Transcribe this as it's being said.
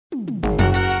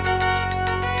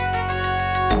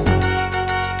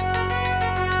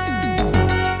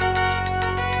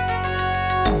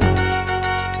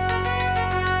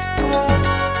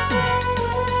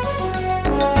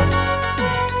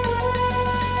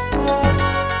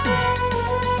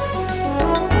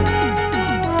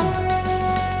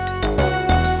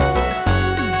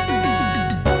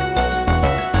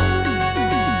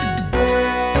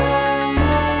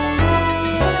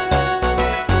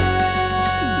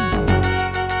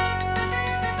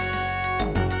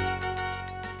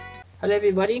Hello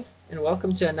everybody and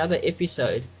welcome to another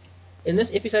episode. In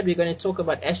this episode we're going to talk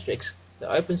about Asterisk,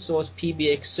 the open source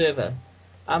PBX server.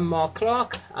 I'm Mark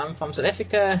Clarke, I'm from South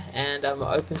Africa and I'm an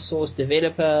open source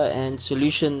developer and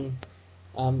solution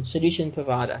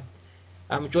provider.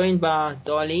 I'm joined by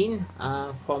Darlene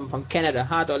from Canada.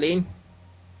 Hi Darlene.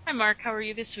 Hi Mark, how are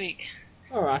you this week?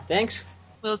 Alright, thanks.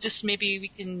 Well, just maybe we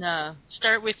can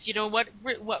start with,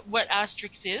 what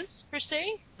Asterisk is, per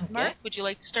se. Okay. Mark, would you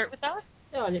like to start with that?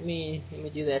 Yeah, let me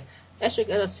do that. Asterisk,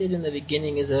 as I said in the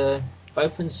beginning, is a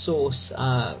open source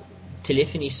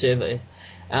telephony server.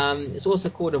 It's also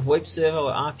called a VoIP server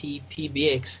or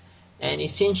IPPBX, and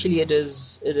essentially it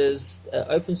is an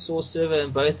open source server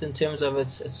in both in terms of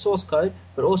its source code,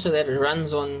 but also that it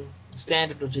runs on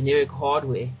standard or generic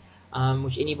hardware,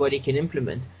 which anybody can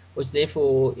implement, which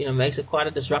therefore makes it quite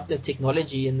a disruptive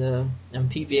technology in the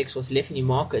PBX or telephony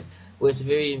market, where it's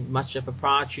very much a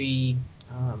proprietary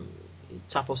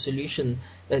type of solution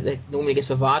that normally gets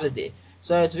provided there.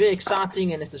 So it's very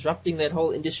exciting and it's disrupting that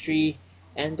whole industry,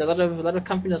 and a lot of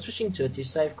companies are switching to it to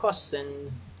save costs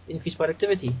and increase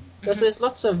productivity. Mm-hmm. So there's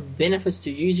lots of benefits to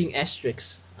using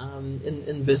Asterisk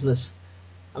in business.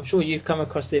 I'm sure you've come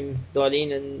across them,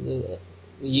 Darlene, and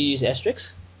you use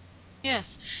Asterisk.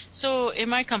 Yes. So in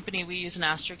my company, we use an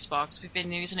Asterisk box. We've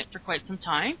been using it for quite some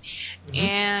time. Mm-hmm.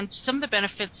 And some of the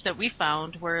benefits that we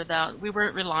found were that we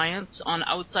weren't reliant on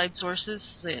outside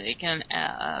sources, like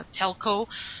a telco,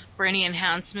 for any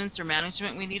enhancements or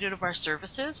management we needed of our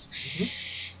services. Mm-hmm.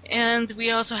 And we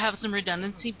also have some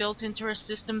redundancy built into our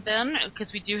system then,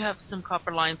 because we do have some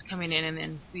copper lines coming in, and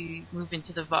then we move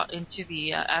into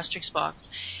the Asterisk box.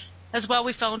 As well,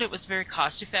 we found it was very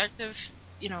cost effective,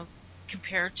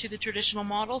 compared to the traditional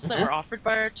models that were offered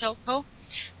by our telco,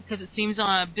 because it seems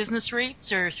business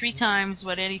rates are 3 times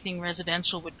what anything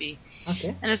residential would be.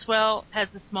 Okay. And as well,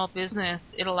 as a small business,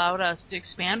 it allowed us to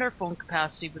expand our phone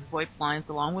capacity with VoIP lines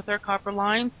along with our copper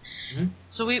lines. Mm-hmm.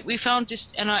 So we found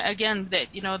again that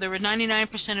there were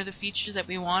 99% of the features that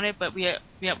we wanted, but we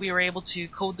were able to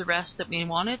code the rest that we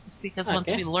wanted, because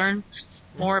once we learned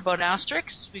more about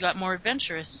Asterisk, we got more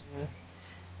adventurous. Yeah.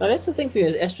 Now that's the thing for you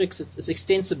is Asterisk, it's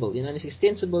extensible, and it's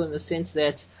extensible in the sense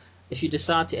that if you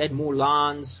decide to add more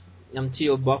lines to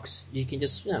your box, you can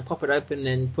just pop it open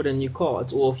and put in new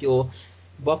cards, or if your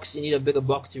box, you need a bigger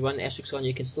box to run Asterisk on,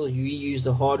 you can still reuse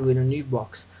the hardware in a new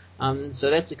box. So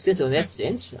that's extensible in that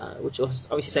sense, which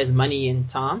obviously saves money and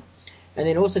time. And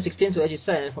then also it's extensible, as you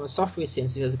say, from a software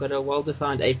sense, because it's got a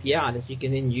well-defined API that you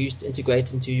can then use to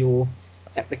integrate into your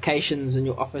applications in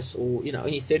your office, or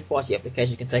any third-party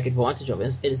application you can take advantage of,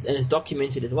 and it's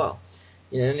documented as well.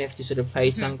 You don't have to sort of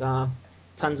pay some guy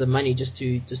tons of money just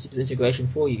to do the integration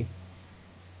for you.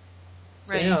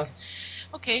 Right. So, yeah.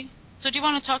 Okay. So do you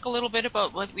want to talk a little bit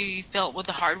about what we felt with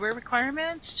the hardware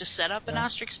requirements to set up an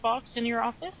Asterisk box in your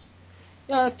office?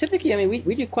 Yeah, typically, I mean,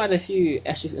 we do quite a few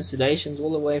Asterisk installations,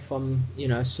 all the way from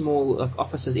small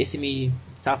offices, SME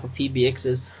type of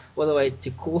PBXs, all the way to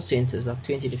call centers, like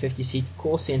 20 to 50 seat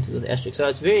call centers with Asterisk. So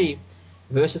it's very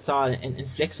versatile and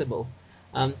flexible.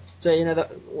 So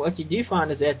what you do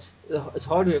find is that its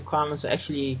hardware requirements are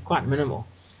actually quite minimal.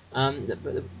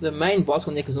 The main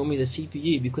bottleneck is normally the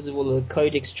CPU, because of all the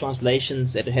codex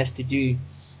translations that it has to do.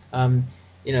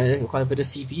 It requires a bit of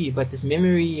CPU, but this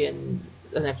memory and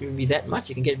doesn't have to be that much.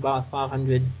 You can get about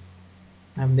 500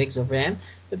 megs of RAM.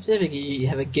 But typically you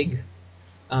have a gig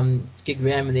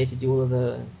RAM in there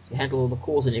to handle all the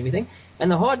calls and everything.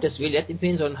 And the hard disk, really, that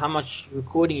depends on how much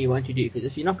recording you want to do. Because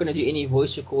if you're not going to do any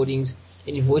voice recordings,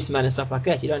 any voicemail and stuff like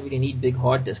that, you don't really need big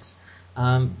hard disks.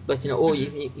 But or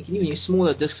you can even use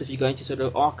smaller disks if you're going to sort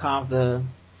of archive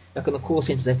like on the call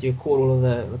centers, they have to record all of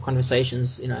the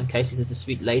conversations, in case there's a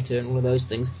dispute later and all of those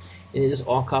things, and then just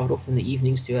archive it off in the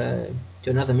evenings to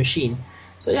another machine.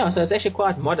 So so it's actually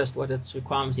quite modest what its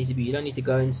requirements need to be. You don't need to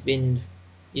go and spend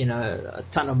a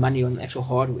ton of money on the actual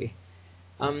hardware.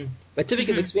 But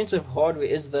typically the expensive hardware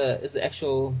is the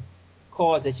actual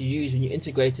cards that you use when you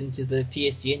integrate into the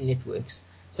PSTN networks.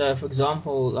 So for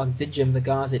example, like Digim, the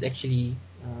guys that actually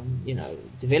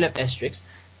develop Asterisk,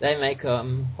 they make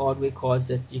hardware cards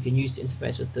that you can use to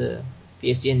interface with the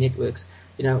PSTN networks.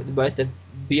 Both the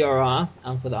BRI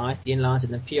for the ISDN lines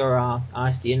and the PRI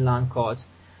ISDN line cards.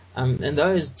 And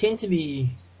those tend to be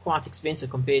quite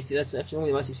expensive that's actually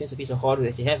normally the most expensive piece of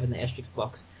hardware that you have in the Asterisk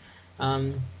box. But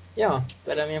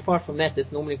I mean, apart from that,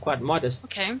 it's normally quite modest.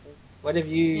 Okay. What have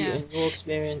you, in your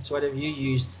experience, what have you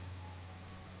used?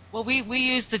 Well, we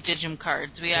use the Digim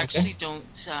cards. We actually don't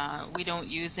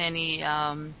use any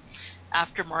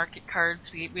aftermarket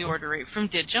cards. We order it from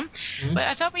Digim. Mm-hmm. But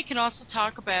I thought we could also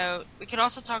talk about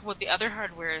the other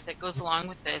hardware that goes along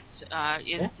with this,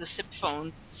 is the SIP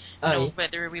phones. Oh, yeah.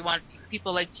 whether we want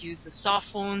people like to use the soft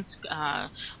phones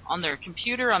on their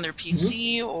computer, on their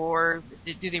PC, or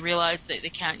do they realize that they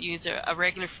can't use a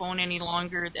regular phone any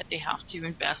longer, that they have to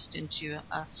invest into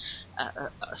a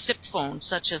SIP phone,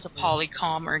 such as a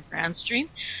Polycom or a Grandstream?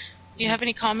 Do you have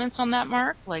any comments on that,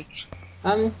 Mark? Yeah,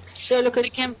 look, They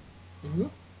it's. can. Mm-hmm.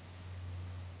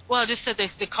 Well, just that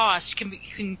the cost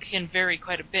can vary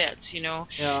quite a bit.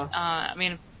 Yeah. I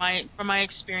mean, from my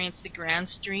experience, the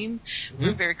Grandstream were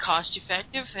Mm-hmm. very cost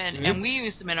effective, and Mm-hmm. we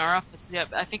use them in our office. Yeah,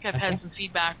 I think I've had Okay. some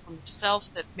feedback from yourself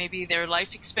that maybe their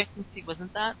life expectancy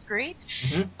wasn't that great,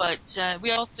 Mm-hmm. but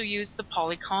we also use the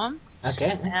Polycoms,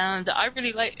 Okay. and I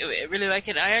really like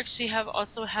it. I actually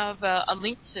also have a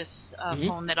Linksys Mm-hmm.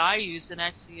 phone that I use, and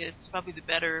actually it's probably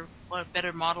one of the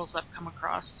better models I've come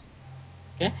across.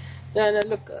 Okay. Yeah, no,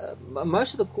 look,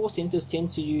 most of the call centers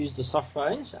tend to use the soft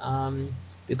phones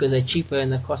because they're cheaper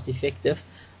and they're cost effective.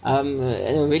 And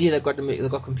already they've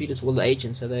got computers for all the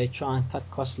agents, so they try and cut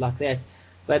costs like that.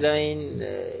 But I mean,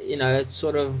 it's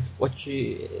sort of what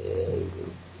you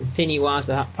penny wise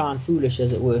but pound foolish,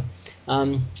 as it were.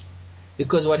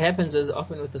 Because what happens is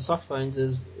often with the soft phones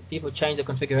is people change the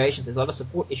configurations. There's a lot of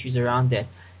support issues around that,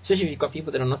 especially if you've got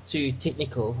people that are not too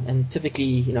technical. And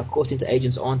typically, call center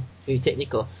agents aren't very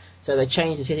technical, so they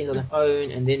change the settings on the phone,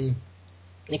 and then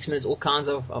next minute all kinds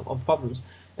of problems.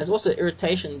 There's also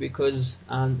irritation because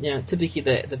typically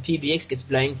the PBX gets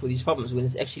blamed for these problems when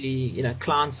it's actually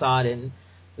client side and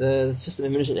the system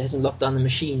administrator hasn't locked down the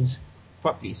machines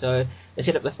properly. So they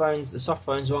set up the soft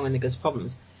phones wrong, and it gets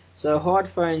problems. So hard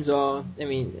phones are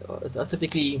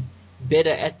typically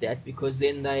better at that because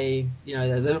then they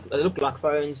look like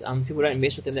phones. People don't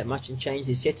mess with them that much and change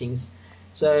their settings.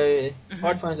 So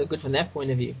hard phones are good from that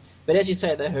point of view. But as you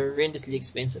say, they're horrendously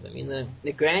expensive. I mean,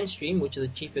 the Grandstream, which are the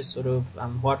cheapest sort of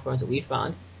hard phones that we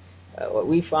found, what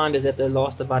we find is that they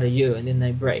last about a year and then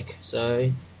they break.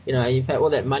 So, you pay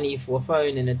all that money for a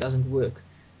phone and it doesn't work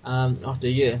after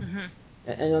a year.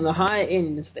 And on the higher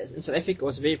end in South Africa,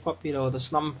 what's very popular are the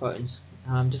slum phones.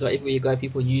 Just like everywhere you go,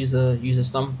 people use the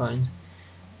slum phones.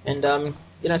 And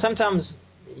sometimes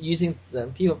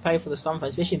people pay for the slum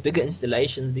phones, especially in bigger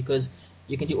installations, because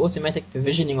you can do automatic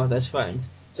provisioning of those phones.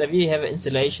 So if you have an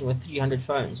installation with 300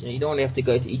 phones, you don't want to have to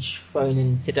go to each phone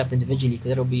and set up individually because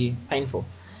that'll be painful.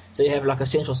 So you have like a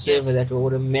central server that will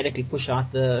automatically push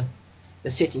out the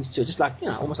settings to, just like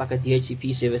almost like a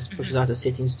DHCP service pushes out the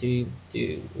settings to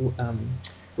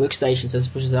workstations, so it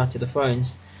pushes out to the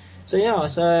phones. So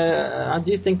I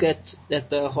do think that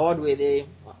the hardware there,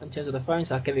 in terms of the phone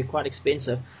side, can be quite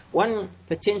expensive. One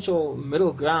potential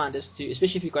middle ground is to,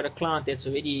 especially if you've got a client that's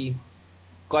already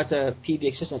got a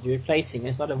PBX system that you're replacing.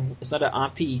 It's not an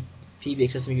IP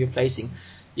PBX system you're replacing.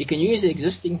 You can use the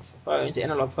existing phones,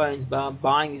 analog phones, by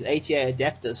buying these ATA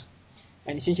adapters,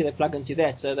 and essentially they plug into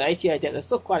that. So the ATA adapter is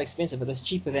still quite expensive, but it's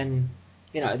cheaper than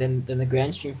the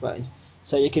Grandstream phones.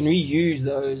 So you can reuse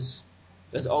those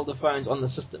older phones on the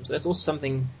system. So that's also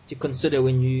something to consider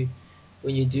when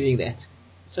you're doing that.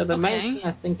 So the main thing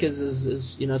I think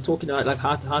is talking about like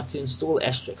how to install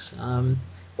Asterisk.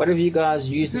 What have you guys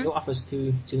used in your office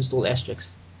to install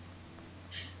Asterisk?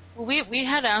 Well, we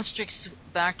had Asterisk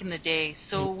back in the day,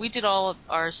 so we did all of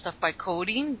our stuff by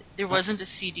coding. There wasn't a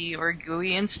CD or a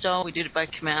GUI install. We did it by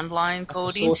command line Like the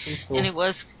coding, source install. and it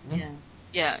was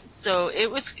yeah. So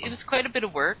it was quite a bit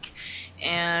of work,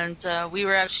 and we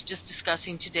were actually just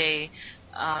discussing today.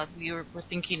 We're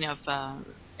thinking of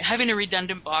having a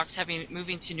redundant box,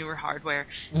 moving to newer hardware,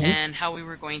 and how we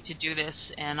were going to do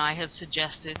this. And I had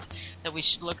suggested that we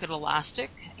should look at Elastic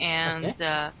and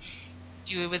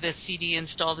do it with a CD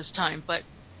install this time. But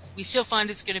we still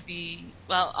find it's going to be,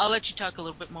 well, I'll let you talk a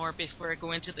little bit more before I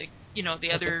go into the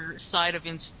other side of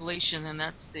installation, and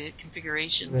that's the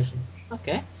configurations.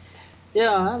 Okay.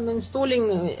 Yeah, I'm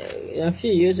installing a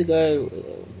few years ago,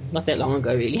 not that long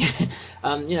ago really.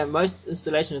 Most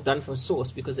installation is done from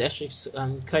source because the Asterisk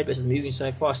code base is moving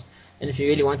so fast, and if you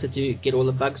really wanted to get all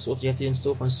the bugs sorted, you have to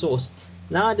install from source.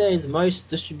 Nowadays, most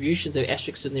distributions have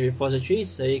Asterisk in their repositories,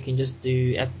 so you can just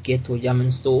do apt-get or yum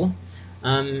install.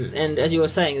 And as you were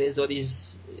saying, there's all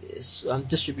these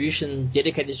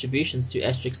dedicated distributions to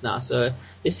Asterisk now. So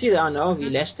there's three that I know of.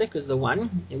 Elastic is the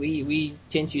one. We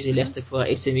tend to use Elastic for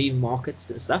SME markets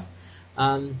and stuff.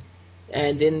 And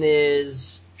then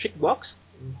there's TrickBox.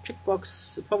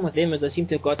 TrickBox, the problem with them is they seem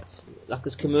to have got like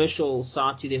this commercial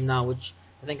side to them now, which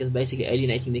I think is basically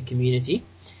alienating their community.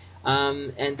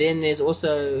 And then there's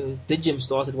also Digim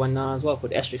started one now as well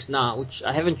called Asterisk Now, which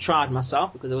I haven't tried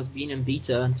myself because it was being in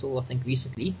beta until I think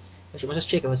recently. Actually, I must just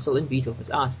check if it's still in beta or if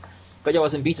it's out. But yeah, it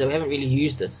was in beta. We haven't really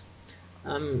used it.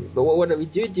 But what we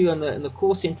do on the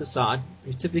call center side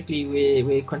is typically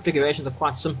where configurations are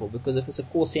quite simple, because if it's a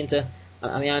call center,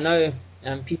 I mean, I know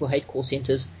people hate call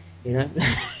centers, you know,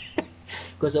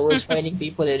 because they're always phoning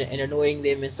people and annoying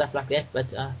them and stuff like that.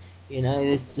 But you know,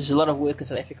 there's a lot of work in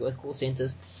South Africa with call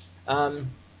centers, and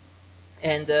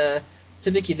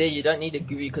typically there you don't need a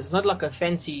GUI, because it's not like a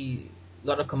fancy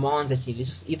lot of commands that you need. It's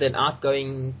just either an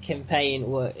outgoing campaign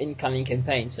or incoming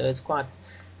campaign. So it's quite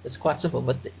simple.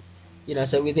 But you know,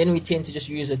 so we tend to just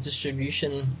use a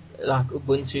distribution like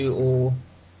Ubuntu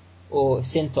or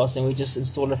CentOS, and we just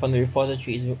install it from the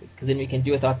repositories, because then we can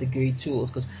do it without the GUI tools.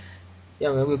 Because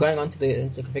we're going on to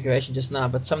into configuration just now,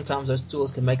 but sometimes those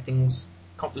tools can make things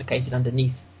complicated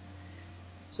underneath.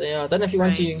 So I don't know if you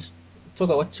want to talk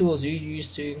about what tools you use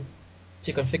to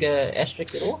configure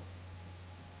Asterisk at all.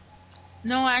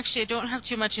 No, actually, I don't have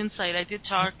too much insight. I did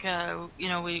talk,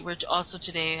 we were also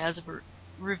today, as we're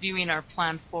reviewing our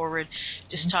plan forward,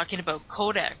 just talking about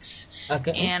codecs.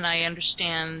 Okay. And I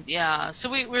understand,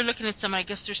 so we're looking at some, I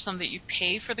guess there's some that you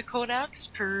pay for the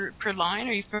codecs per line.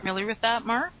 Are you familiar with that,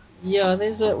 Mark? Yeah,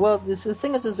 the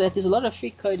thing is that there's a lot of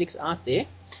free codecs out there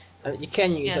you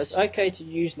can use. Yes. So it's okay to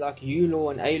use like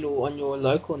ULAW and ALAW on your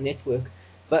local network,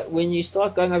 but when you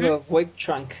start going over a VoIP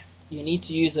trunk, you need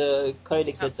to use a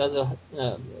codec that does a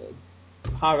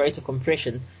high rate of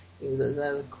compression,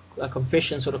 a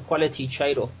compression sort of quality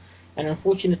trade-off. And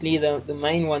unfortunately, the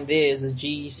main one there is the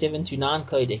G729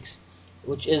 codecs,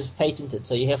 which is patented.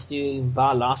 So you have to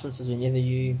buy licenses whenever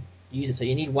you use it. So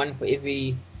you need one for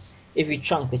every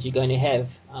trunk that you're going to have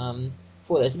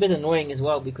for that. It's a bit annoying as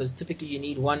well, because typically you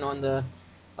need one on the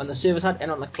server side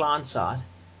and on the client side.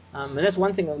 And that's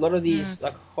one thing. A lot of these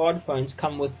like hard phones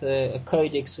come with a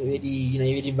codecs already. You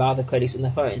already buy the codecs in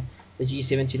the phone. The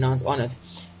G729's on it.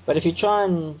 But if you try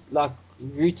and like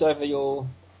route over your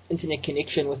internet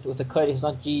connection with a codec, it's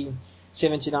not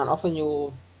G729. Often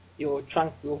your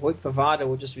VoIP provider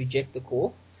will just reject the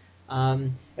call.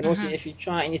 And also, if you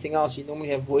try anything else, you normally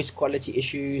have voice quality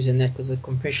issues and that, because of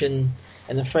compression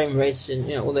and the frame rates and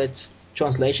all that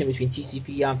translation between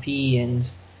TCP/IP and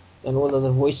all of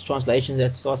the voice translations,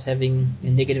 that starts having a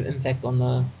negative impact on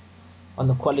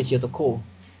the quality of the call.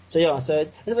 So it's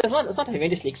not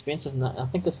horrendously expensive. I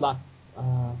think it's like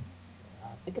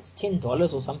it's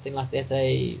 $10 or something like that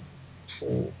for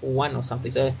one or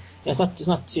something. So it's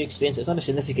not too expensive. It's not a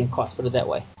significant cost, put it that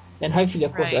way. And hopefully,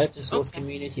 of course, the open source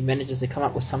community manages to come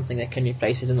up with something that can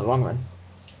replace it in the long run.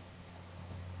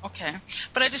 Okay,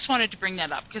 but I just wanted to bring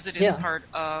that up because it is part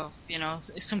of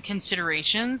some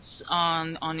considerations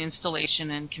on installation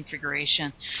and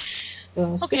configuration.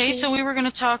 Okay, so we were going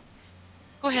to talk.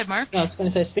 Go ahead, Mark. No, I was going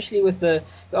to say, especially with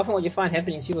often what you find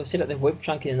happening is people set up their VoIP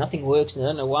trunk and nothing works, and they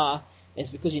don't know why. It's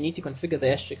because you need to configure the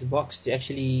Asterisk box to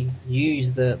actually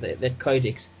use that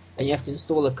codecs, and you have to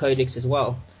install the codecs as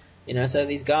well. So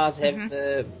these guys have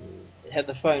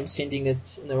the phone sending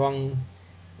it in the wrong,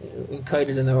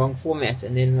 encoded in the wrong format,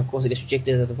 and then of course it gets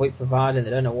rejected at the VoIP provider, and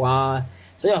they don't know why.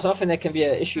 So so often that can be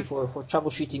an issue for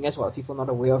troubleshooting as well, if people are not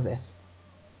aware of that.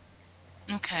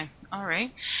 Okay, all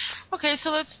right. Okay,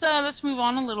 so let's move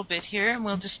on a little bit here, and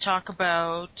we'll just talk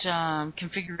about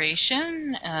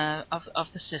configuration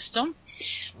of the system,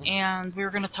 and we're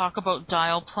going to talk about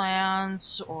dial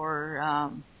plans or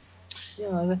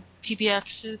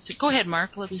PBXs. Go ahead,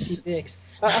 Mark. PBX.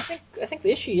 I think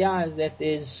the issue is that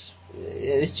there's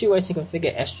two ways to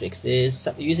configure Asterisk. There's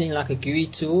using like a GUI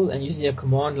tool and using a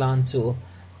command line tool.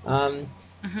 To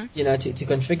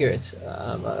configure it.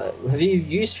 Have you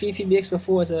used FreePBX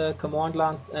before as a command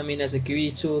line? As a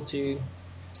GUI tool to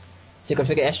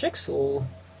configure Asterisk, or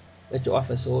at your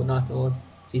office, or not, or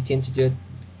do you tend to do it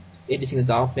editing the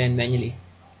dial plan manually?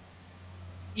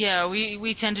 Yeah,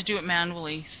 we tend to do it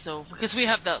manually, so because we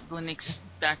have that Linux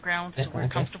background, so we're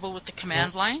comfortable with the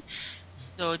command line.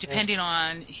 So depending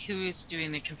on who is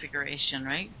doing the configuration,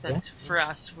 right? But for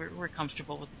us, we're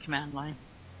comfortable with the command line.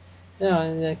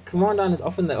 Yeah, the command line is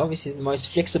often obviously the most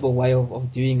flexible way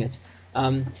of doing it.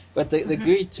 But the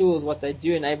GUI tools, what they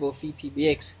do enable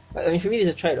FreePBX. For me, there's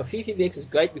a trade-off. FreePBX is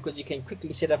great because you can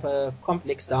quickly set up a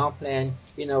complex dial plan,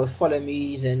 with follow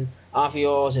me's and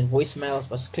RVRs and voicemails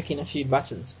by just clicking a few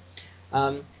buttons.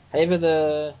 However,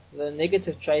 the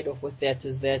negative trade-off with that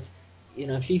is that,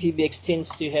 FreePBX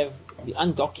tends to have the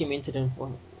undocumented, and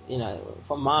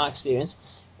from my experience,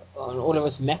 on all of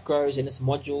its macros and its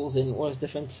modules and all its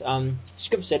different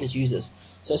scripts that it uses.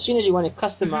 So as soon as you want to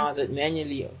customize it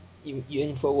manually, you're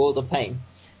in for a world of pain.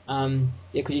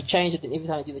 Because you change it, and every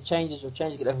time you do the changes, your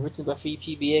changes get overwritten by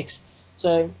FreePBX.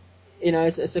 So,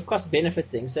 it's a cost-benefit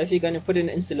thing. So if you're going to put in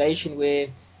an installation where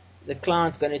the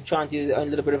client's going to try and do their own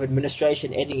little bit of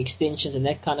administration, adding extensions and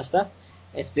that kind of stuff,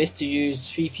 it's best to use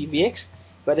 3PBX.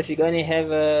 But if you're going to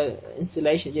have a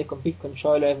installation, you have complete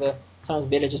control over, sounds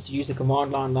better just to use the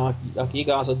command line like you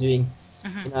guys are doing.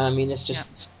 Mm-hmm. You know, I mean, it's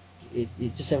just you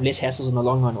just have less hassles in the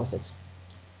long run with it.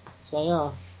 So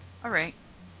yeah. All right.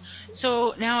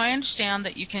 So now I understand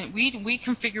that you can we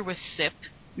configure with SIP.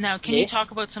 Now, can you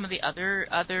talk about some of the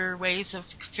other ways of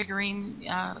configuring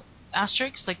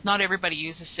Asterisk? Like, not everybody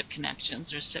uses SIP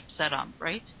connections or SIP setup,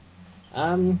 right?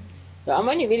 I'm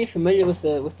only really familiar with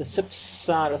the SIP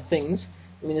side of things.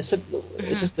 I mean, the SIP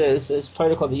it's just this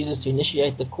protocol that uses to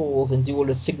initiate the calls and do all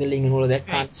the signaling and all of that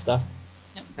kind of stuff.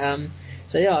 Yep.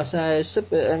 So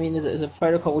SIP, I mean, is a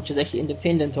protocol which is actually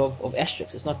independent of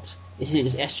Asterisk. It's not necessarily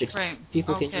just Asterisk. Right.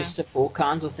 People can use SIP for all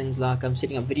kinds of things, like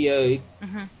setting up video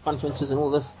conferences and all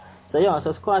this. So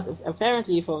it's quite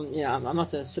apparently I'm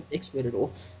not a SIP expert at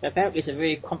all. But apparently, it's a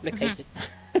very complicated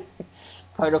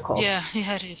protocol. Yeah,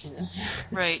 it is.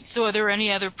 Right. So, are there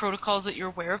any other protocols that you're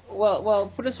aware of?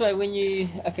 Well, put it this way: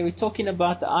 we're talking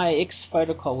about the IAX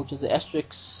protocol, which is the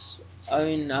Asterisk's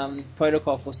own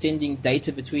protocol for sending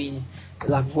data between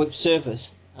like VoIP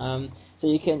servers. So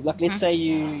you can let's say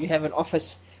you have an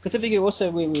office, because typically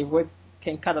also where VoIP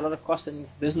can cut a lot of costs in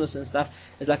business and stuff.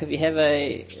 Is like if you have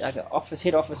an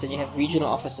head office and you have regional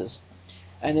offices,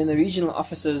 and then the regional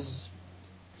offices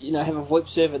have a VoIP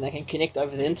server and they can connect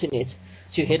over the internet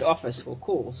to head office for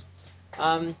calls.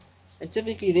 And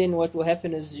typically then what will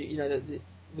happen is,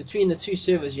 between the two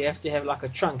servers you have to have like a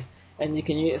trunk, and you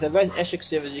can use, they're both Asterisk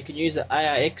servers, you can use the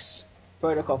IIX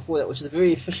protocol for that, which is a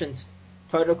very efficient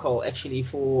protocol actually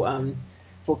for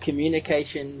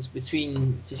communications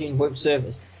between VoIP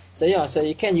servers. So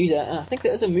you can use it, and I think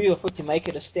there is a move afoot to make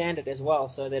it a standard as well,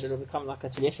 so that it'll become like a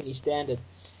telephony standard.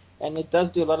 And it does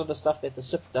do a lot of the stuff that the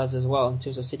SIP does as well, in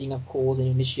terms of setting up calls and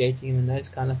initiating them and those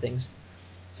kind of things.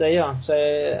 So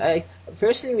I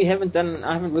personally I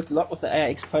haven't worked a lot with the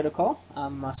AIX protocol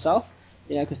myself,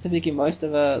 because typically most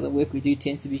of the work we do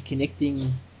tends to be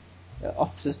connecting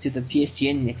offices to the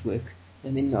PSTN network,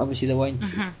 and then obviously they won't.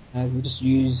 We just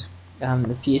use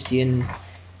the PSTN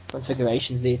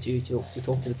configurations there to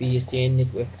talk to the PSTN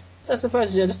network. So I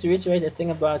suppose just to reiterate the thing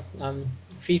about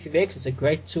 3PBX, it's a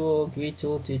great tool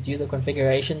to do the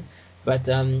configuration, but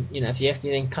if you have to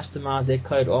then customize that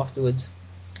code afterwards,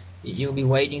 you'll be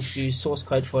wading through source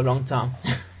code for a long time.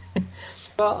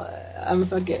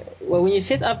 When you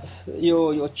set up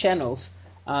your channels,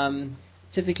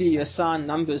 typically you assign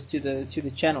numbers to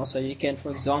the channel. So you can,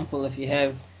 for example, if you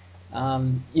have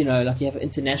you have an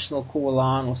international call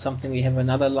line or something, you have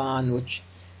another line which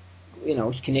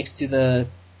connects to the,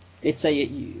 let's say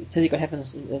typically what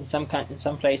happens in some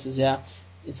places,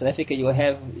 in South Africa you'll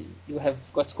have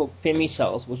what's called PEMI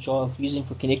cells, which are using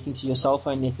for connecting to your cell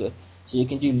phone network. So you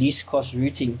can do least cost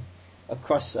routing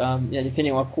across,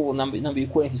 depending on what call number you're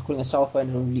calling. If you're calling a cell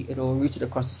phone, it'll route it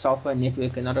across the cell phone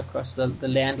network and not across the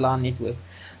landline network.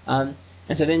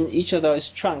 And so then each of those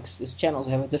trunks, these channels,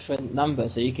 will have a different number,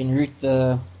 so you can route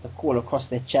the call across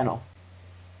that channel.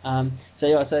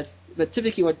 But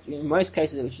typically, what in most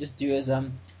cases what you just do is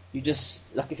you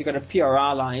just, like if you've got a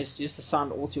PRR line, you just assign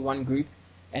it all to one group,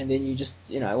 and then you just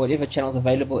whatever channel's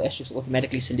available, Asterisk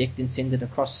automatically select and send it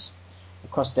across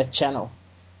that channel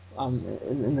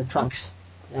in the trunks.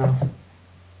 I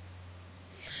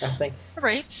think. All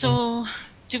right. So,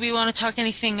 do we want to talk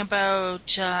anything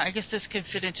about? I guess this could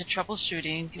fit into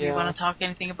troubleshooting. Do we want to talk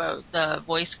anything about the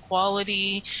voice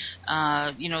quality?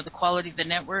 The quality of the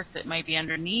network that might be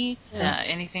underneath.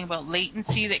 Anything about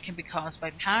latency that can be caused by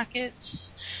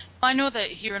packets? I know that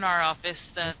here in our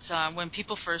office that when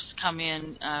people first come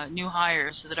in, new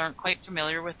hires that aren't quite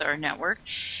familiar with our network,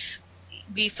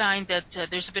 we find that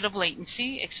there's a bit of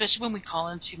latency, especially when we call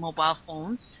into mobile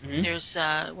phones. There's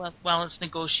while it's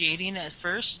negotiating at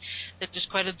first, that there's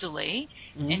quite a delay,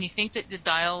 and you think that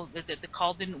the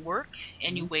call didn't work,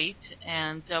 and you wait.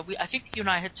 And I think you and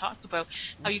I had talked about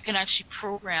how you can actually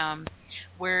program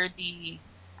where the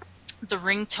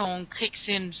ringtone kicks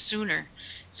in sooner,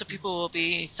 so people will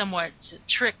be somewhat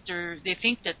tricked, or they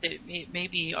think that they may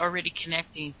be already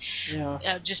connecting,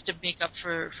 just to make up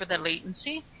for that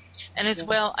latency. And as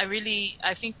well,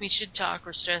 I think we should talk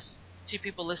or stress to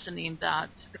people listening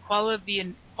that the quality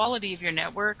of your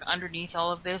network underneath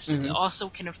all of this also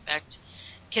can affect.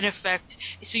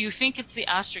 So you think it's the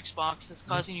Asterisk box that's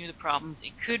causing you the problems.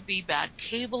 It could be bad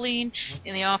cabling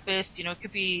in the office. It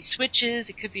could be switches.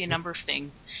 It could be a number of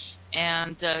things.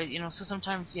 And so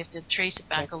sometimes you have to trace it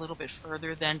back a little bit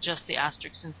further than just the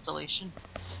Asterisk installation.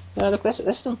 Look, that's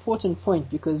an important point,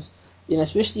 because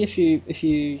especially if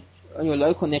you on your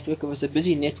local network, if it's a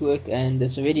busy network and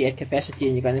it's already at capacity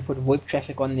and you're going to put VoIP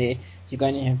traffic on there, you're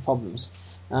going to have problems.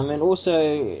 And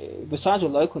also, besides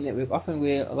your local network, often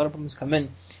where a lot of problems come in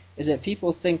is that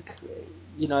people think,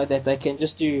 that they can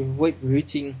just do VoIP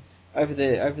routing over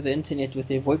the internet with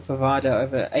their VoIP provider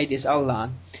over ADSL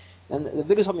line. And the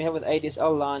biggest problem you have with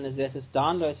ADSL line is that its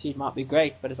download speed might be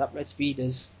great, but its upload speed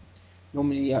is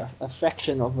normally a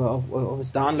fraction of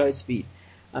its download speed.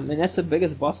 And that's the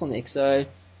biggest bottleneck. So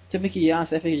typically, in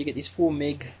South Africa, you get these 4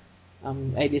 meg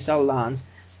ADSL lines,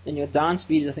 and your down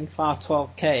speed is, I think,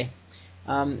 512K.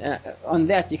 On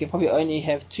that, you can probably only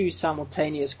have 2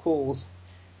 simultaneous calls,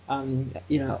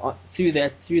 through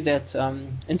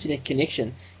that internet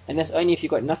connection, and that's only if you've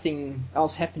got nothing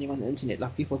else happening on the internet,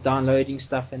 like people downloading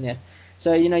stuff and that.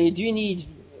 So you do need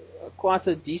quite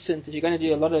a decent, if you're going to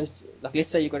do a lot of, like let's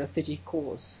say you've got a 30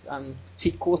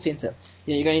 seat call center,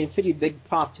 you're going to need a pretty big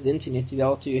pipe to the internet to be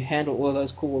able to handle all of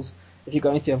those calls if you're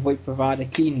going through a VoIP provider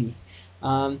cleanly.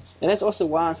 And that's also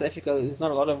why in South Africa there's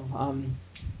not a lot of,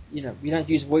 we don't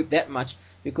use VoIP that much,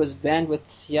 because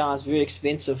bandwidth here is very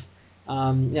expensive.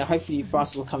 Hopefully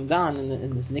prices will come down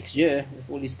in this next year with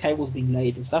all these cables being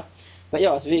laid and stuff. But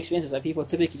it's very expensive, so people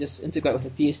typically just integrate with the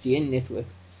PSTN network.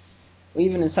 Or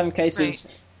even in some cases,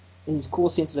 in these call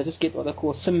centers, they just get what they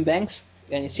call SIM banks,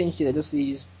 and essentially they're just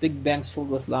these big banks filled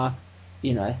with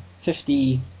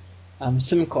 50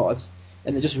 SIM cards,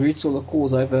 and they just routes all the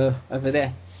calls over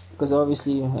that. Because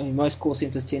obviously, most call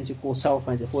centers tend to call cell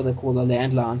phones before they call the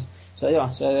landlines. So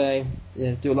they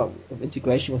do a lot of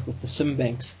integration with the SIM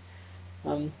banks.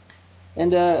 I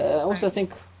also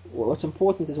think what's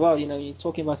important as well, you're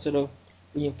talking about sort of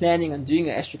when you're planning on doing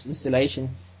an Asterisk installation,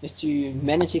 is to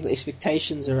manage the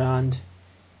expectations around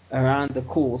the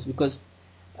calls, because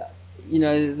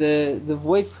the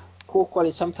VoIP call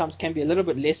quality sometimes can be a little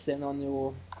bit less than on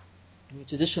your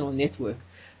traditional network.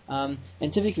 And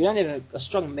typically, we don't have a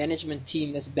strong management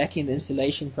team that's backing the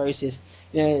installation process.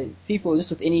 People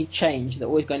just with any change, they're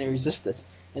always going to resist it,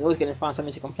 and always going to find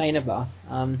something to complain about.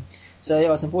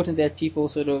 It's important that people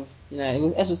sort of,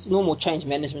 as with normal change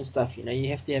management stuff, you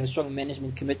have to have a strong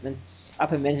management commitment,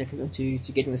 upper management commitment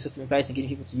to getting the system in place and getting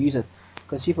people to use it,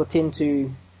 because people tend to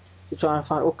try and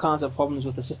find all kinds of problems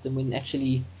with the system when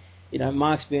actually,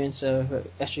 my experience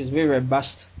actually is very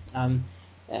robust.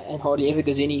 And hardly ever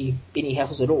gives any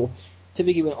hassles at all.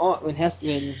 Typically, when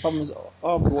problems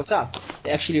are brought up,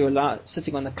 they actually are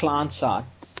sitting on the client side.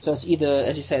 So it's either,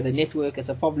 as you say, the network is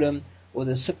a problem, or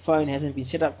the SIP phone hasn't been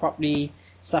set up properly,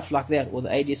 stuff like that, or the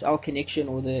ADSL connection,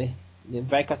 or the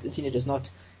breakout internet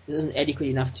isn't adequate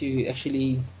enough to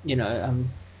actually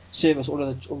service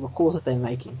all the calls that they're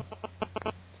making.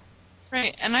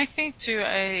 Right, and I think too,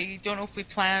 I don't know if we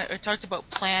talked about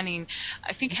planning.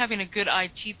 I think having a good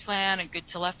IT plan, a good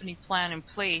telephony plan in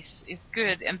place is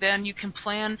good, and then you can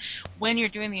plan when you're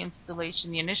doing the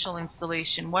installation, the initial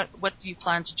installation, what do you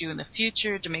plan to do in the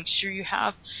future to make sure you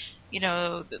have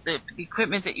the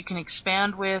equipment that you can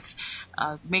expand with.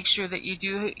 Make sure that you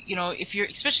do,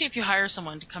 especially if you hire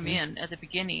someone to come in at the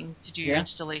beginning to do your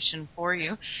installation for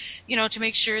you, to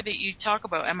make sure that you talk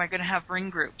about, am I going to have ring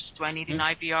groups? Do I need an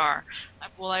IVR?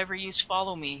 Will I ever use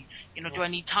follow me? Do I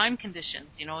need time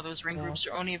conditions? Those ring groups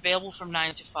are only available from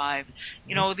 9 to 5.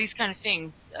 These kind of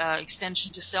things,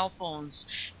 extension to cell phones.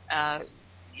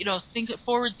 Think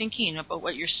forward thinking about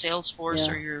what your sales force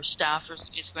or your staff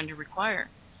is going to require.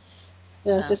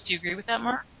 Do you agree with that,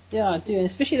 Mark? Yeah, I do. And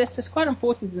especially that's quite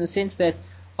important in the sense that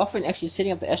often actually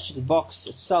setting up the Asterisk box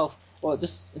itself, or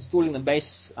just installing the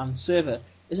base server,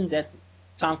 isn't that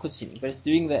time consuming, but it's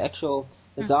doing the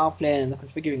dial plan and the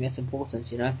configuring that's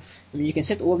important. You can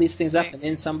set all these things up, and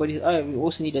then we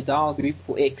also need a dial group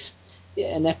for X,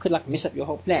 and that could mess up your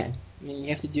whole plan. You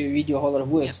have to redo a whole lot of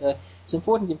work. So it's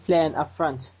important to plan up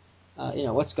front,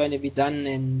 what's going to be done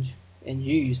and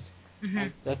used.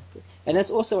 Mm-hmm. And that's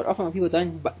also what often people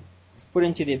don't put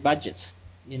into their budgets,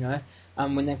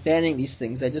 when they're planning these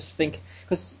things. They just think,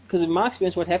 because in my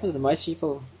experience, what happens with most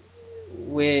people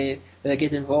where they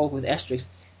get involved with Asterisk,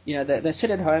 they sit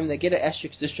at home, they get an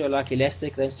Asterisk distro like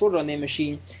Elastic, they install it on their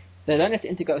machine, they don't have to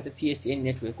integrate with the PSTN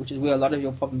network, which is where a lot of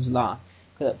your problems lie.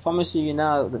 Because I promise you,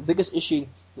 the biggest issue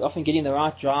is often getting the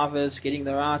right drivers, getting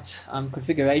the right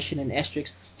configuration in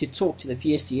Asterisk to talk to the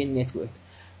PSTN network.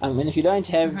 And if you don't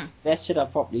have that set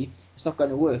up properly, it's not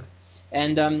going to work.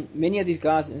 And many of these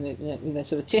guys, when they're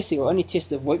sort of testing, will only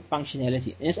test the VoIP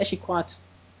functionality. And it's actually quite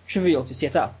trivial to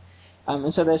set up.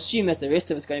 And so they assume that the rest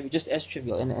of it's going to be just as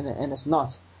trivial, and it's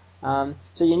not.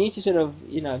 So you need to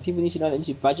people need to know that you need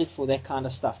to budget for that kind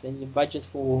of stuff. Then you budget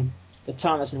for the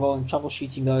time that's involved in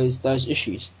troubleshooting those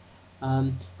issues.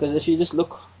 Because if you just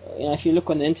look, if you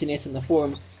look on the internet and the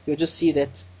forums, you'll just see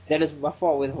that is by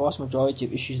far where the vast majority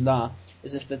of issues lie.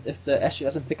 Is if the Asterisk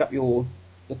doesn't pick up your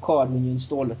the card when you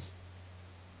install it.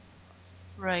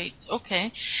 Right.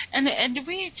 Okay. And did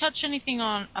we touch anything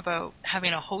on about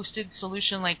having a hosted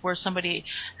solution, like where somebody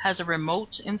has a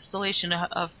remote installation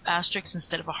of Asterisk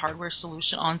instead of a hardware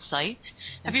solution on site?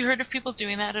 Have you heard of people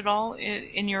doing that at all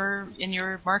in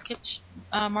your market,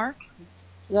 Mark?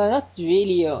 No, not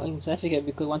really in South Africa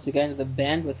because once again the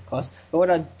bandwidth cost. But what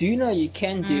I do know you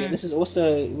can do, and this is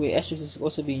also where Asterisk is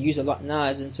also being used a lot now,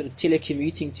 is in sort of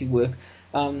telecommuting to work.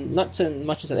 Not so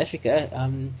much in South Africa,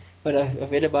 but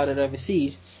I've read about it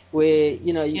overseas, where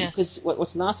because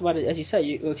what's nice about it, as you say,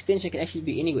 your extension can actually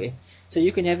be anywhere. So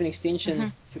you can have an extension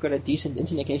if you've got a decent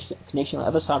internet connection on the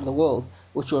other side of the world,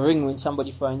 which will ring when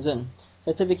somebody phones in.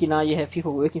 So typically now you have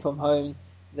people working from home.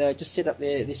 They just set up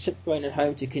their SIP phone at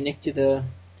home to connect to the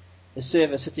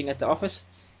server sitting at the office,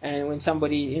 and when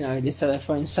somebody, let's say their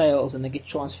phone sales and they get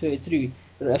transferred through,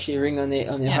 it'll actually ring on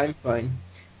their home phone,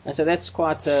 and so that's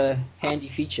quite a handy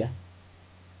feature.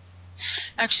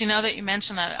 Actually, now that you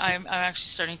mention that, I'm actually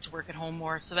starting to work at home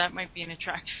more, so that might be an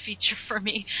attractive feature for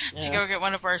me to go get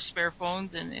one of our spare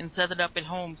phones and set it up at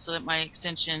home so that my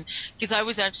extension, because I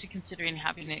was actually considering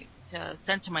having it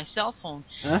sent to my cell phone,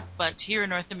 but here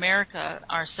in North America,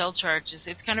 our cell charges,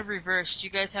 it's kind of reversed. You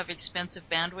guys have expensive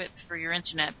bandwidth for your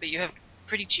internet, but you have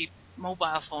pretty cheap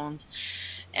mobile phones.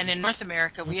 And in North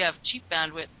America, we have cheap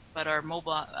bandwidth, but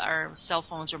our cell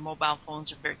phones or mobile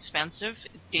phones are very expensive,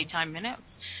 daytime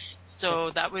minutes. So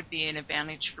that would be an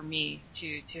advantage for me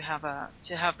to have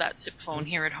that SIP phone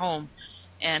here at home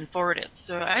and forward it.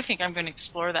 So I think I'm going to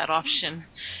explore that option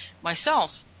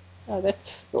myself.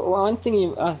 One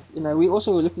thing we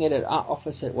also were looking at it at our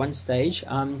office at one stage.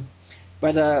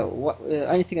 But the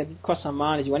only thing that did cross our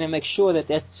mind is you want to make sure that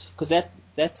because that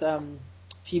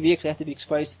PBX have to be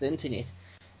exposed to the internet.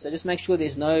 So just make sure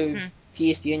there's no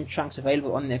PSTN trunks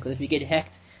available on there, because if you get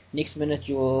hacked, next minute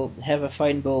you'll have a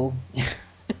phone bill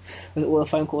with all the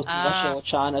phone calls to Russia or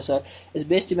China. So it's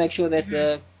best to make sure that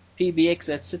the PBX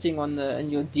that's sitting in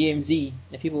your DMZ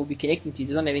that people will be connecting to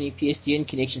doesn't have any PSTN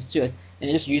connections to it, and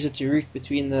you just use it to route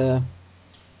between the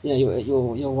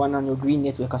your one on your green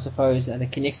network, I suppose,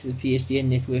 that connects to the PSTN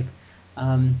network,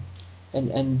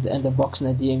 and the box in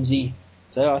the DMZ.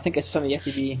 So I think it's something you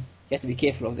have to be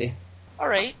careful of there. All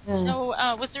right. So,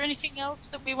 was there anything else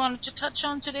that we wanted to touch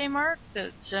on today, Mark?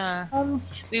 That do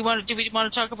we want to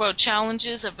talk about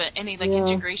challenges of any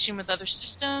integration with other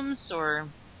systems, or?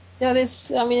 Yeah, I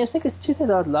think there's two things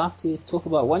I'd love to talk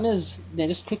about. One is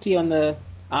just quickly on the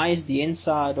ISDN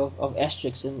side of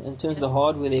Asterisk in terms of the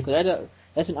hardware there, because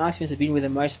that's an ISDN that's been where the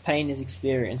most pain is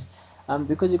experienced.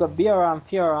 Because you've got BRI and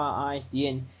PRI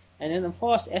ISDN, and in the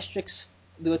past Asterisk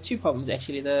there were two problems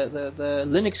actually. The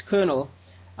Linux kernel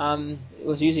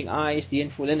was using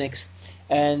ISDN for Linux,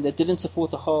 and it didn't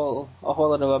support a whole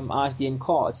lot of ISDN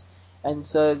cards. And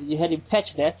so you had to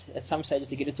patch that at some stages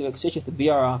to get it to work, especially with the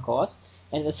BRI cards.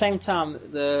 And at the same time,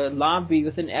 the library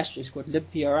within Asterisk called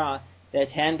libPRI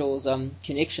that handles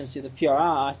connections to the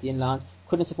PRI ISDN lines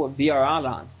couldn't support BRI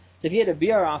lines. So if you had a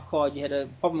BRI card, you had a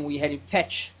problem where you had to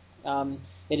patch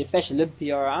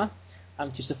libPRI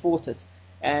to support it.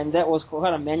 And that was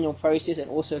quite a manual process, and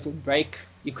also it would break.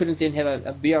 You couldn't then have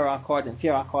a BRI card and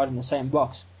PRI card in the same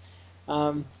box.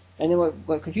 And then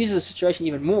what confuses the situation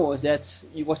even more is that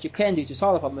what you can do to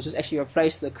solve the problem is just actually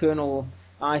replace the kernel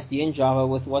ISDN driver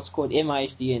with what's called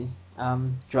MISDN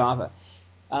driver.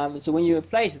 So when you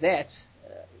replace that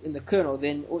in the kernel,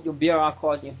 then all your BRI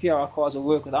cards and your PRI cards will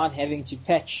work without having to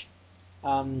patch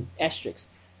Asterisk.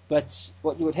 But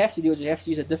what you would have to do is you have to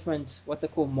use a different, what they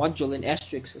call module in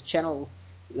Asterisk, a channel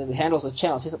that handles the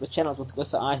channels, sets up the channels with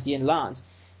the ISDN lines.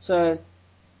 So,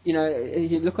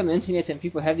 if you look on the internet and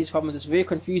people have these problems, it's very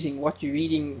confusing what you're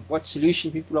reading, what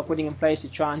solution people are putting in place to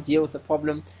try and deal with the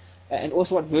problem, and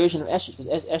also what version of Asterisk,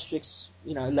 because Asterisk,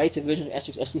 later version of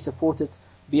Asterisk actually supported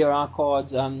BRI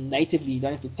cards natively. You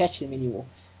don't have to patch them anymore.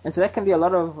 And so that can be a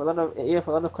lot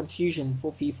of confusion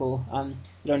for people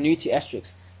that are new to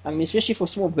Asterisk. Especially for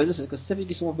small businesses, because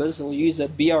typically small businesses will use the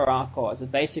BRI cards, the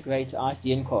basic rate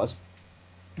ISDN cards,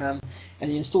 and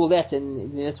you install that,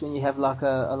 and that's when you have a lot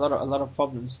of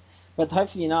problems. But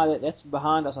hopefully now that's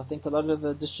behind us. I think a lot of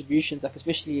the distributions, like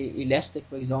especially Elastic,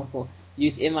 for example,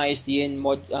 use MISDN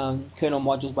kernel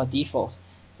modules by default,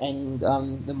 and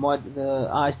the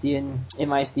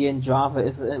MISDN driver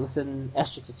is within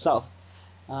Asterisk itself.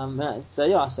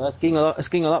 So it's getting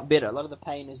a lot better. A lot of the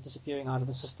pain is disappearing out of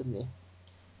the system there.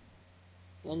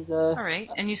 And all right.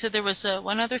 And you said there was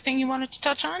one other thing you wanted to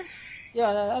touch on?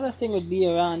 Yeah, the other thing would be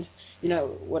around,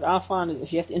 what I find is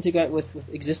if you have to integrate with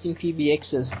existing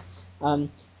PBXs,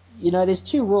 there's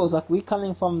two worlds. Like we're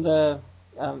coming from the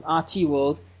RT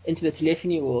world into the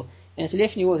telephony world, And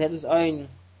telephony world has its own,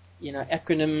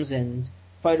 acronyms and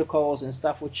protocols and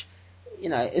stuff, which,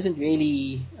 isn't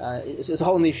really, it's a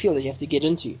whole new field that you have to get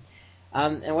into.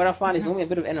 And what I find is normally a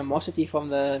bit of animosity from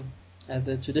the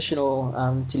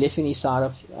traditional telephony side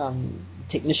of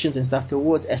technicians and stuff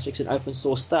towards Asterisk and open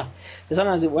source stuff. So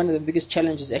sometimes one of the biggest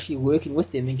challenges is actually working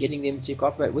with them and getting them to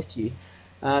cooperate with you.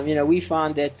 We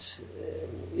find that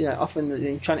often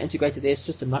in trying to integrate to their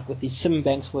system, like with these SIM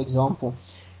banks, for example,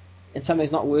 and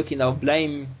something's not working, they'll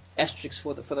blame Asterisk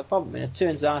for the problem. And it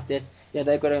turns out that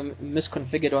they've got it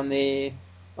misconfigured on their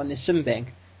SIM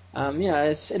bank.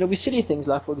 It'll be silly things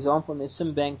like, for example, in their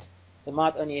SIM bank, they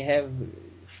might only have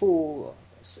four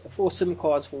SIM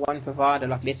cards for one provider,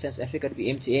 like let's say in South Africa to be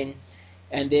MTN,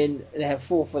 and then they have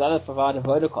four for the other provider,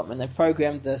 Vodacom, and they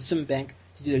programmed the SIM bank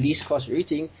to do the least cost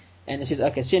routing, and it says,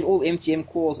 okay, send all MTN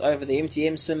calls over the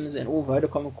MTN SIMs and all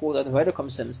Vodacom calls over the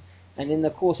Vodacom SIMs, and then the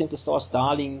call center starts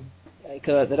dialing,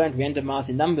 because they don't randomize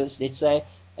the numbers, let's say,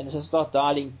 and they start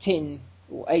dialing 10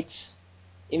 or 8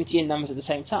 MTN numbers at the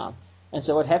same time. And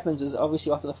so what happens is,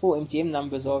 obviously, after the 4 MTN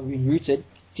numbers are rerouted,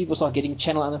 people start getting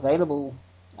channel unavailable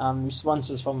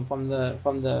responses from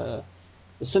the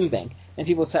SIM bank, and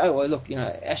people say, oh well, look,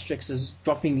 Asterisk is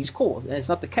dropping these calls, and it's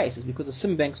not the case. It's because the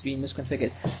SIM bank's been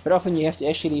misconfigured. But often you have to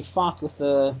actually fight with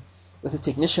the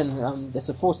technician that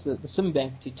supports the SIM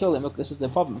bank to tell them, look, this is the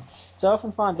problem. So I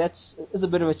often find is a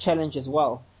bit of a challenge as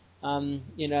well. And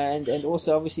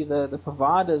also obviously the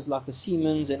providers like the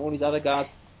Siemens and all these other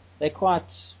guys, they're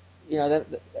quite,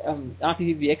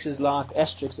 IPPBXs like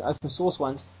Asterisk, the open source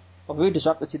ones, are very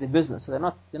disruptive to their business. So they're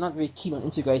not very keen on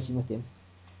integrating with them.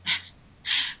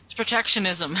 It's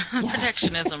protectionism,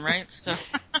 right? So,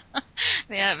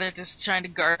 yeah, they're just trying to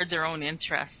guard their own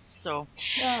interests. So,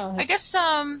 yeah, I guess,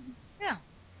 yeah.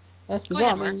 That's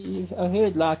bizarre. I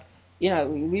heard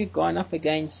we've gone up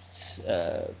against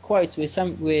quotes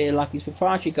where like these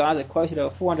proprietary guys are quoted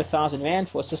over 400,000 rand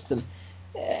for a system,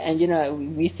 and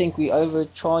we think we're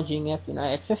overcharging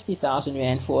at 50,000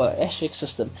 rand for an Asterisk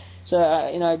system. So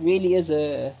it really is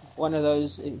a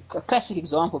classic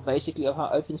example basically of how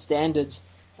open standards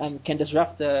can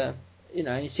disrupt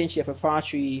essentially a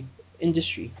proprietary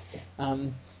industry.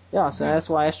 So that's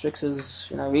why Asterisk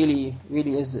is really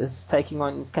is catching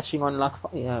on like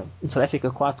in South Africa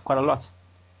quite a lot.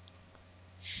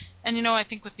 And I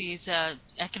think with these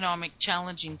economic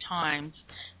challenging times,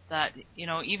 that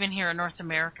even here in North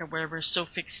America, where we're so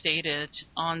fixated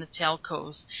on the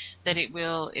telcos, that it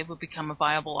will become a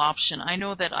viable option. I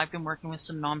know that I've been working with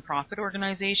some nonprofit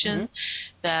organizations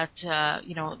that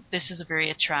this is a very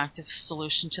attractive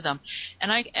solution to them.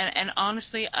 And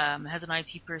honestly, as an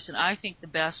IT person, I think the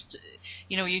best.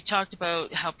 You talked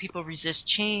about how people resist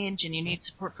change, and you need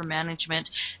support from management,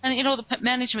 and the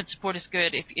management support is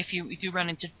good if you do run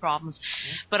into problems.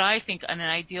 But I think an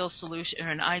ideal solution or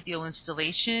an ideal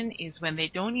installation is when they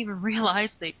don't even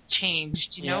realize they've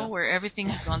changed, where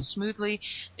everything's gone smoothly.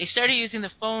 They started using the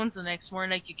phones the next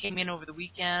morning, like you came in over the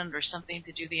weekend or something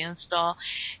to do the install,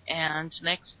 and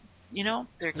next,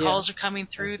 their calls are coming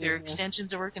through, their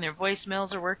extensions are working, their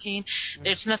voicemails are working.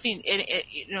 There's nothing,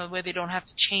 where they don't have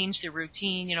to change their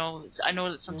routine. I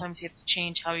know that sometimes you have to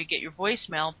change how you get your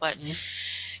voicemail, but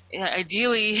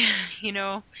ideally,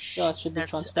 it should be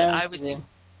transparent. I would think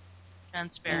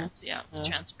transparency,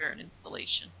 transparent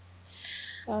installation.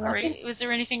 All right. Was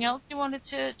there anything else you wanted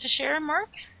to share, Mark?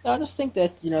 I just think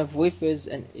that VoIP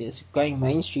is going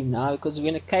mainstream now, because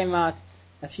when it came out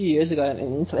a few years ago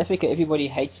in South Africa, everybody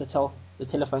hates the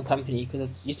telephone company because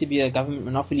it used to be a government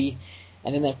monopoly,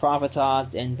 and then they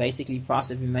privatized, and basically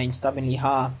prices remained stubbornly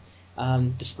high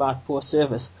despite poor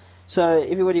service. So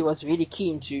everybody was really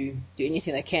keen to do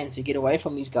anything they can to get away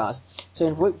from these guys. So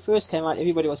when VoIP first came out,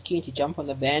 everybody was keen to jump on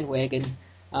the bandwagon,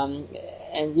 and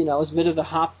it was a bit of the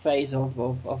hype phase of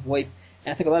VoIP.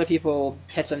 And I think a lot of people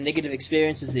had some negative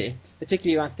experiences there,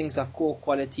 particularly around things like call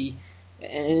quality.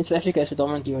 And in South Africa, it's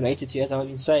predominantly related to, as I've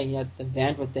been saying, the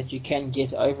bandwidth that you can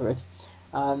get over it.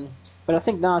 But I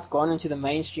think now it's gone into the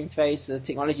mainstream phase. The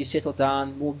technology settled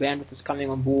down, more bandwidth is coming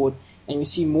on board, and we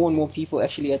see more and more people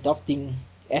actually adopting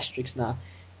Asterisk now.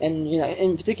 And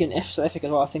in particular in South Africa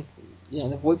as well, I think the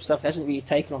VoIP stuff hasn't really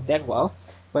taken off that well,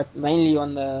 but mainly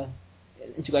on the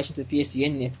integration to the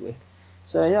PSTN network.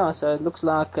 So it looks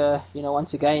like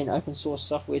once again open source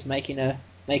software is making a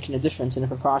difference in a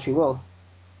proprietary world.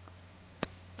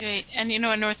 Right, and in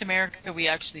North America we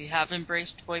actually have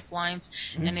embraced VoIP lines,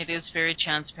 and it is very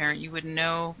transparent. You would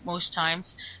know most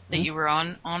times that you were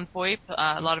on VoIP.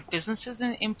 A lot of businesses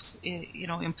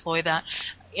employ that,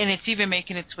 and it's even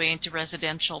making its way into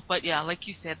residential. But yeah, like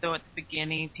you said though, at the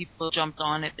beginning, people jumped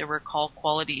on it. There were call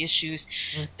quality issues.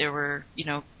 There were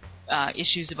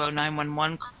issues about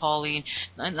 911 calling,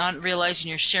 not realizing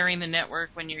you're sharing the network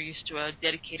when you're used to a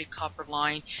dedicated copper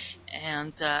line.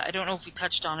 And I don't know if we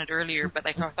touched on it earlier, but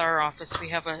like with our office, we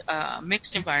have a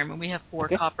mixed environment. We have 4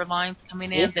 copper lines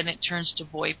coming in, then it turns to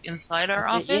VoIP inside our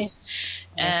office,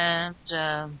 and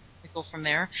we go from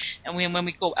there. And when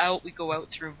we go out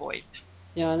through VoIP.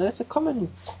 Yeah, and that's a common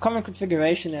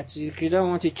configuration that you don't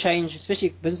want to change, especially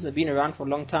if businesses have been around for a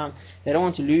long time. They don't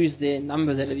want to lose their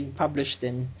numbers that have been published,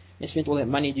 and they spent all that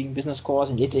money doing business cards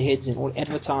and letterheads and all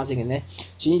advertising and that.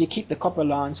 So you need to keep the copper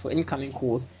lines for incoming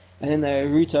calls, and then they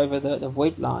route over the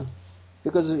VoIP line.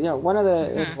 Because one of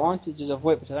the advantages of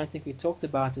VoIP, which I don't think we talked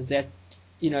about, is that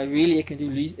really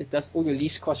it does all your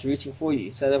least cost routing for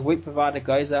you. So the VoIP provider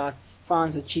goes out,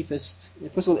 finds the cheapest,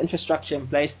 it puts all the infrastructure in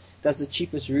place, does the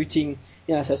cheapest routing,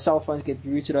 so cell phones get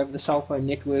routed over the cell phone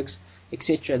networks,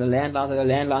 etc. The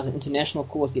landlines and international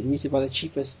calls get routed by the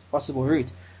cheapest possible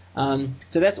route.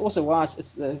 So that's also why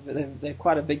they're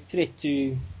quite a big threat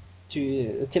to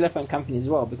the telephone company as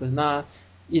well, because now,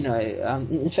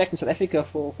 in fact in South Africa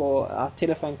for our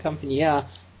telephone company here,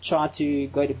 tried to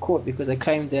go to court because they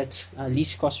claimed that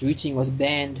least cost routing was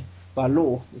banned by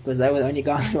law because they were the only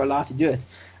guys who were allowed to do it.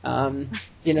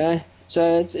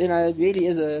 So it's it really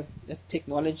is a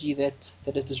technology that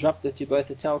is disruptive to both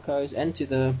the telcos and to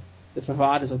the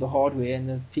providers of the hardware and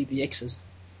the PBXs.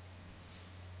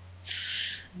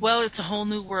 Well, it's a whole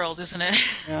new world, isn't it?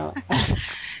 Yeah.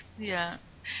 Yeah.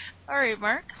 All right,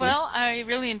 Mark. Well, I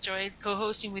really enjoyed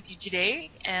co-hosting with you today,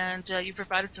 and you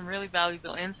provided some really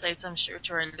valuable insights, I'm sure,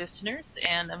 to our listeners.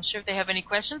 And I'm sure if they have any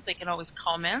questions, they can always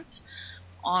comment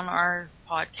on our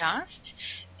podcast.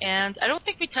 And I don't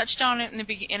think we touched on it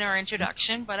in our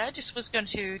introduction, but I just was going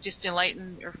to just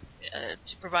enlighten or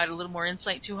to provide a little more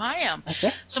insight to who I am.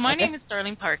 Okay. So my name is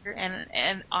Darlene Parker,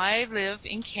 and I live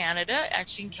in Canada,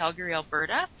 actually in Calgary,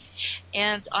 Alberta.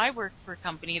 And I work for a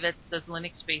company that does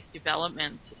Linux-based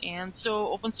development. And so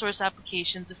open source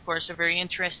applications, of course, are very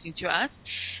interesting to us.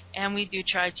 And we do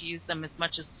try to use them as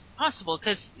much as possible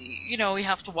because, we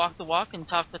have to walk the walk and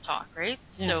talk the talk, right?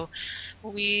 Yeah. So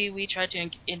we try to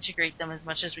integrate them as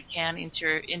much as we can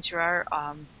into our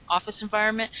office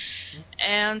environment.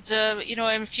 And,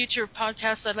 in future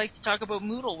podcasts, I'd like to talk about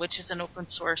Moodle, which is an open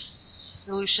source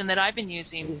solution that I've been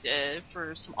using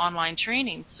for some online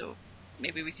training. So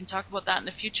maybe we can talk about that in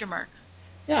the future, Mark.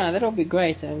 Yeah, that'll be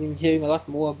great. I've been hearing a lot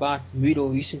more about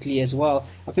Moodle recently as well.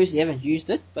 I personally haven't used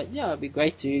it, but yeah, it'd be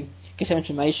great to get some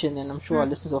information, and I'm sure our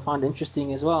listeners will find it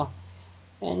interesting as well.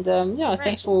 And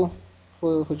thanks for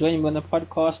joining me on the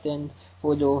podcast and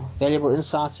for your valuable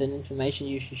insights and information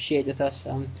you shared with us,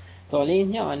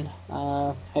 Darlene. Yeah, and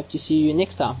hope to see you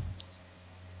next time.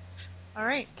 All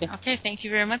right. Okay. Thank you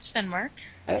very much, then, Mark.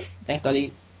 Thanks,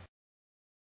 Darlene.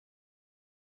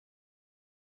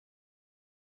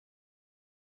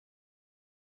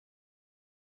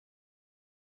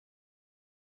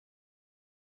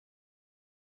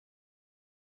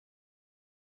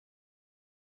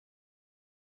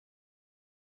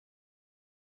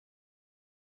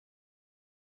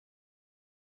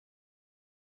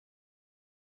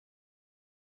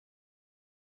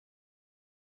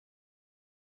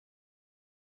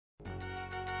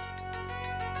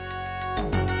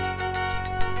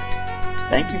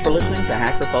 Thank you for listening to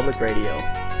Hacker Public Radio.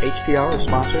 HPR is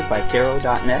sponsored by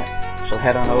Caro.net, so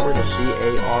head on over to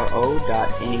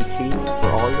caro.net for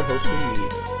all your hosting needs.